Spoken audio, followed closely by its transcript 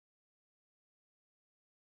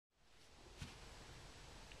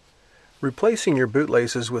Replacing your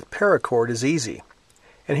bootlaces with paracord is easy,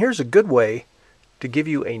 and here's a good way to give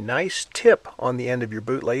you a nice tip on the end of your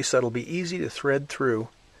bootlace that'll be easy to thread through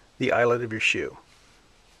the eyelet of your shoe.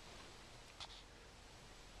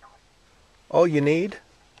 All you need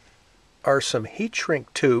are some heat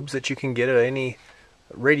shrink tubes that you can get at any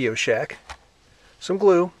Radio Shack, some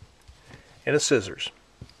glue, and a scissors.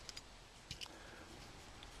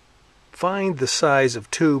 Find the size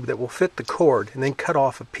of tube that will fit the cord and then cut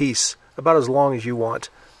off a piece about as long as you want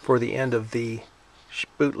for the end of the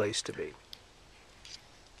bootlace to be.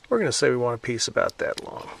 We're going to say we want a piece about that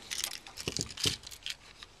long.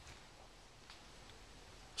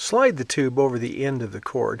 Slide the tube over the end of the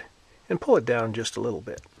cord and pull it down just a little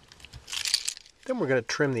bit. Then we're going to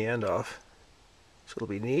trim the end off so it'll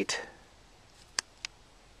be neat.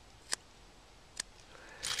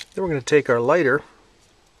 Then we're going to take our lighter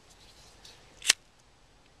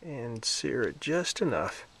and sear it just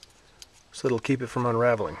enough so it'll keep it from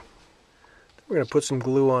unraveling. Then we're going to put some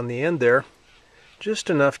glue on the end there, just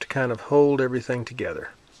enough to kind of hold everything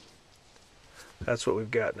together. That's what we've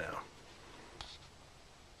got now.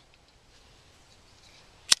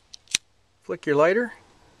 Flick your lighter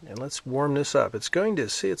and let's warm this up. It's going to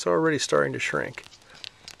see it's already starting to shrink.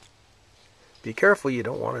 Be careful, you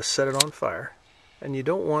don't want to set it on fire, and you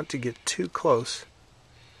don't want to get too close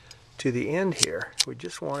to the end here. We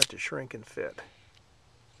just want it to shrink and fit.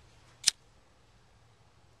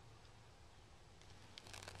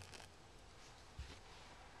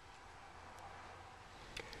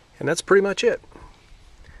 And that's pretty much it.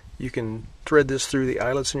 You can thread this through the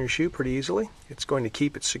eyelets in your shoe pretty easily. It's going to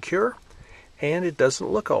keep it secure, and it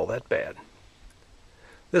doesn't look all that bad.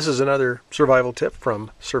 This is another survival tip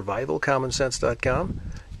from survivalcommonsense.com.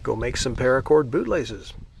 Go make some paracord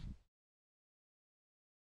bootlaces.